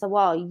against the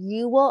wall,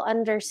 you will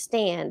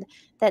understand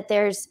that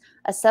there's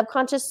a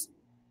subconscious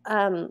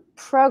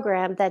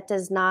program that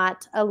does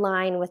not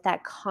align with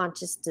that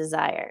conscious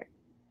desire.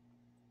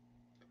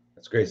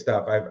 That's great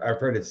stuff. I've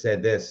heard it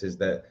said this is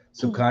that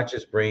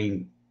subconscious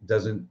brain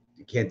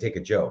can't take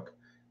a joke.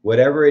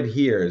 Whatever it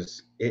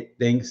hears, it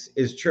thinks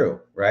is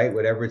true, right?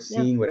 Whatever it's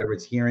seeing, whatever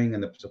it's hearing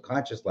on the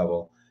subconscious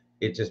level,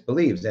 it just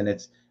believes. And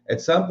it's at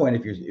some point,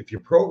 if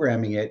you're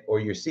programming it or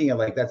you're seeing it,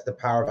 like that's the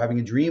power of having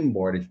a dream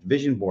board, a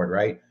vision board,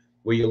 right?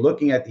 Where you're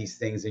looking at these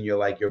things and you're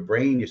like, your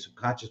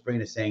subconscious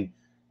brain is saying,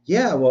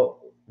 yeah, well,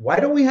 why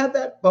don't we have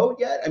that boat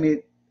yet? I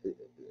mean,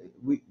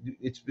 we're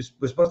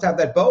supposed to have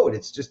that boat.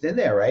 It's just in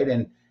there, right?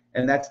 And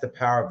that's the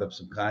power of the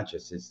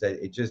subconscious. It's that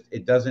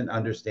it doesn't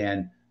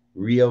understand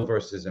real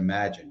versus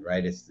imagine,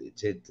 right? It's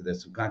to the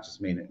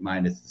subconscious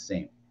mind, it's the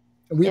same.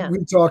 We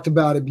talked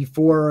about it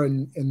before,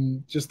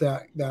 and just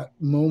that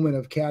moment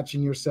of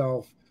catching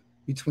yourself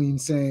between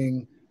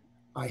saying,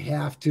 I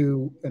have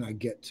to and I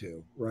get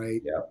to,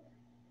 right? Yeah.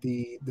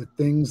 The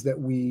things that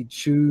we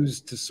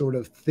choose to sort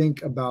of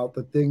think about,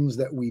 the things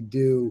that we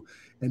do,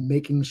 and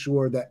making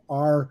sure that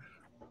our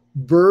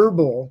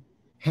verbal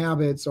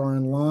habits are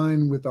in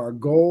line with our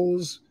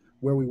goals,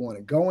 where we want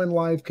to go in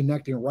life,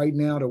 connecting right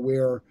now to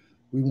where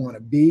we want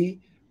to be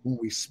when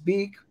we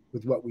speak,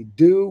 with what we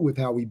do, with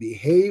how we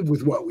behave,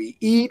 with what we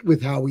eat,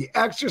 with how we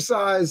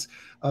exercise,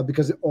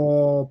 because it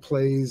all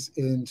plays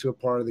into a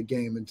part of the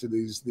game, into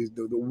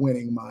the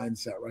winning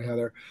mindset, right,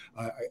 Heather?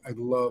 I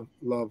love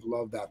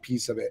that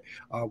piece of it.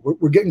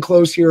 We're getting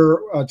close here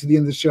to the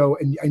end of the show,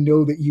 and I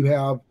know that you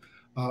have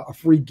a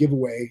free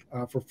giveaway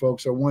for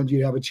folks. I wanted you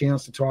to have a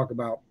chance to talk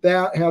about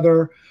that,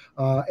 Heather,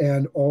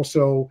 and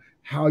also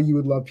how you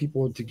would love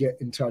people to get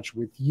in touch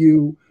with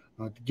you,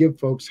 to give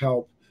folks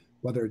help,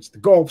 whether it's the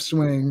golf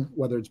swing,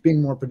 whether it's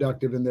being more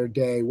productive in their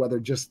day, whether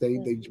just they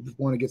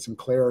want to get some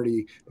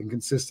clarity and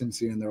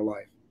consistency in their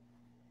life.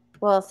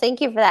 Well, thank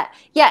you for that.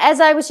 Yeah,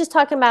 as I was just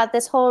talking about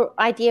this whole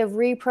idea of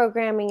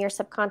reprogramming your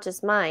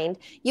subconscious mind,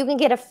 you can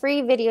get a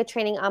free video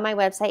training on my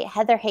website,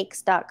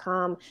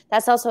 heatherhakes.com.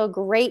 That's also a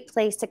great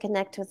place to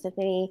connect with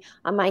me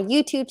on my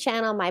YouTube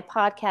channel, my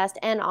podcast,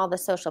 and all the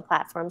social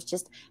platforms,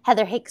 just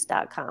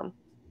heatherhakes.com.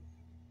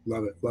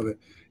 Love it.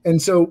 And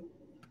so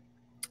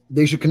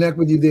they should connect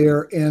with you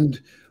there.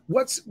 And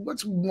what's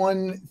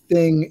one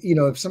thing,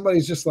 if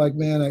somebody's just like,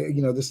 man,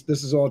 this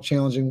is all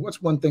challenging,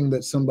 what's one thing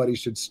that somebody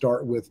should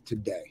start with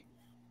today?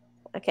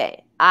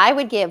 Okay. I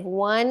would give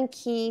one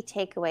key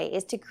takeaway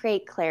is to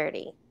create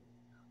clarity.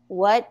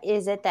 What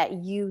is it that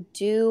you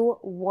do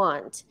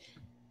want?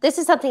 This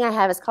is something I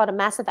have. It's called a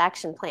massive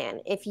action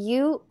plan. If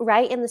you,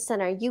 right in the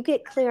center, you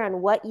get clear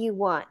on what you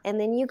want, and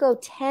then you go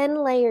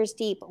 10 layers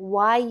deep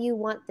why you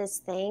want this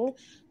thing,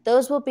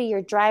 those will be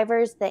your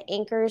drivers, the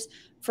anchors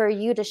for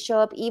you to show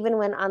up even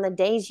when on the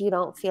days you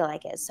don't feel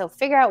like it. So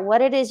figure out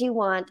what it is you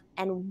want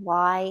and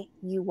why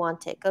you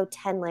want it. Go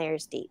 10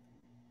 layers deep.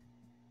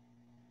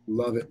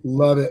 Love it.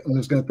 Love it. I'm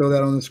just going to throw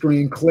that on the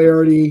screen.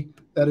 Clarity.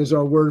 That is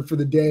our word for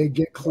the day.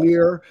 Get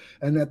clear.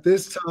 And at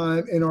this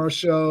time in our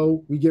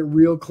show, we get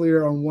real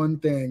clear on one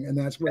thing, and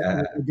that's what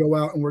we go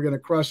out and we're going to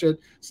crush it.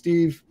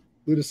 Steve,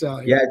 lead us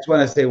out here. Yeah, I just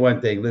want to say one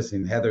thing.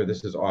 Listen, Heather,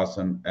 this is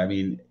awesome. I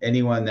mean,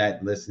 anyone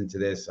that listened to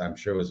this, I'm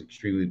sure was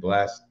extremely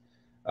blessed.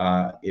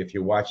 If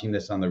you're watching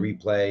this on the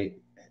replay,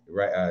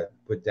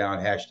 put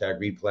down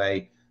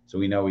 #replay so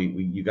we know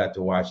you got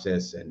to watch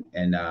this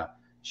and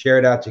share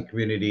it out to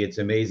community. It's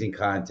amazing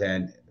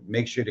content.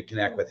 Make sure to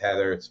connect with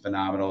Heather. It's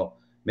phenomenal.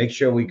 Make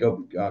sure we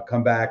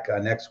come back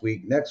next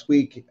week. Next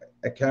week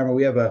at camera,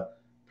 we have a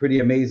pretty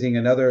amazing,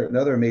 another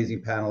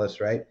amazing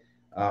panelist, right?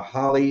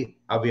 Holly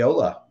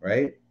Aviola,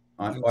 right?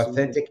 On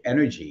authentic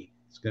energy.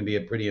 It's going to be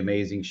a pretty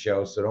amazing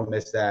show. So don't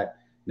miss that.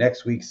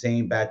 Next week,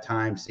 same bad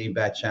time, same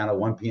bad channel,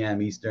 1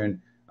 p.m.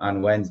 Eastern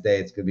on Wednesday.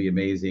 It's going to be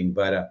amazing.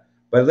 But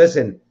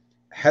listen,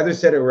 Heather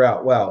said it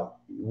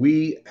well.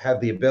 We have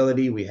the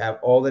ability. We have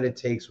all that it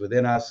takes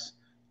within us.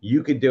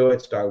 You could do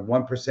it. Start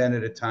 1%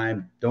 at a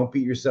time. Don't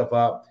beat yourself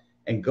up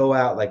and go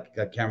out, like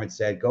Cameron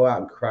said, go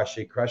out and crush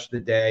it. Crush the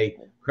day.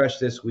 Crush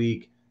this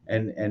week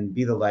and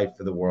be the light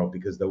for the world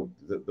because the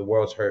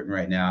world's hurting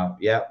right now.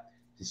 Yep.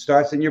 It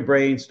starts in your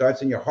brain,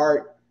 starts in your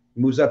heart,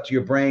 moves up to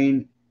your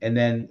brain, and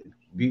then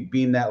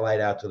beam that light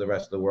out to the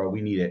rest of the world.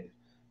 We need it.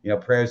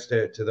 Prayers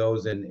to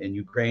those in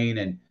Ukraine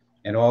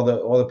and all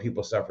the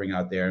people suffering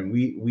out there. And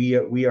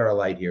we are a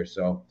light here.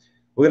 So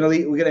we're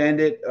gonna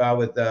end it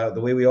with the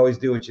way we always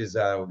do, which is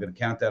we're gonna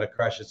count down to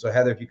crush it. So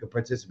Heather, if you could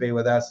participate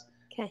with us.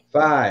 Okay.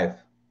 5,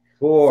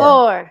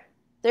 4,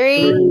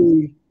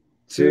 3,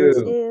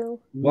 2,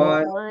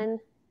 1.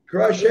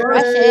 Crush it.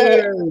 Crush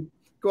it.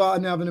 Go out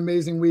and have an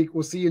amazing week.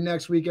 We'll see you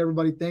next week,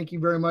 everybody. Thank you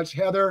very much,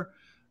 Heather.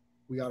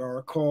 We got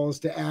our calls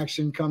to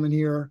action coming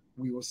here.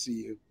 We will see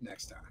you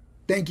next time.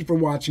 Thank you for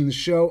watching the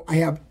show. I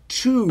have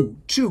two,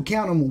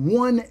 count them,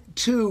 1,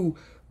 2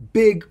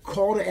 big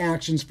call to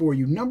actions for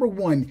you. Number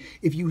one,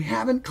 if you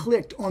haven't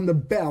clicked on the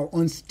bell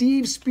on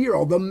Steve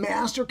Spiro, the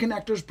Master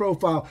Connectors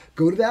profile,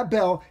 go to that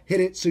bell,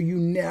 hit it so you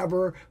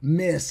never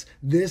miss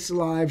this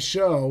live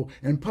show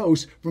and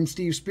post from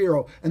Steve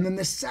Spiro. And then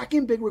the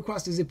second big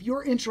request is if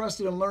you're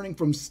interested in learning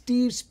from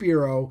Steve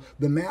Spiro,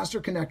 the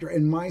Master Connector,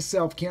 and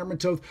myself, Cameron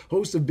Toth,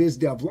 host of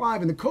BizDev Live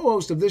and the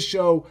co-host of this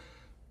show,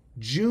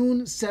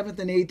 June 7th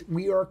and 8th,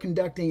 we are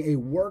conducting a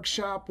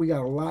workshop. We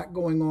got a lot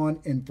going on.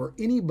 And for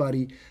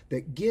anybody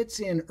that gets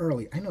in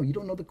early, I know you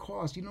don't know the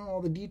cost, you don't know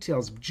all the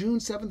details. June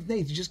 7th and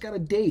 8th, you just got a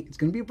date. It's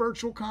going to be a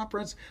virtual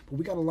conference, but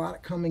we got a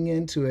lot coming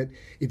into it.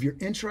 If you're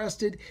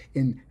interested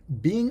in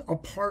being a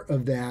part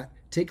of that,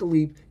 take a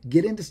leap,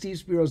 get into Steve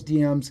Spiro's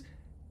DMs,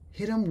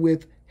 hit him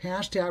with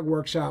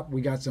 #workshop.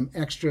 We got some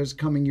extras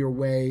coming your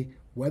way,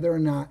 whether or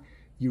not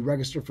you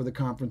register for the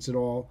conference at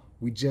all.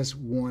 We just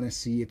want to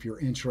see if you're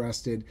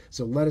interested.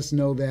 So let us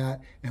know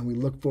that, and we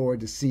look forward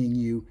to seeing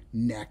you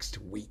next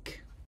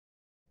week.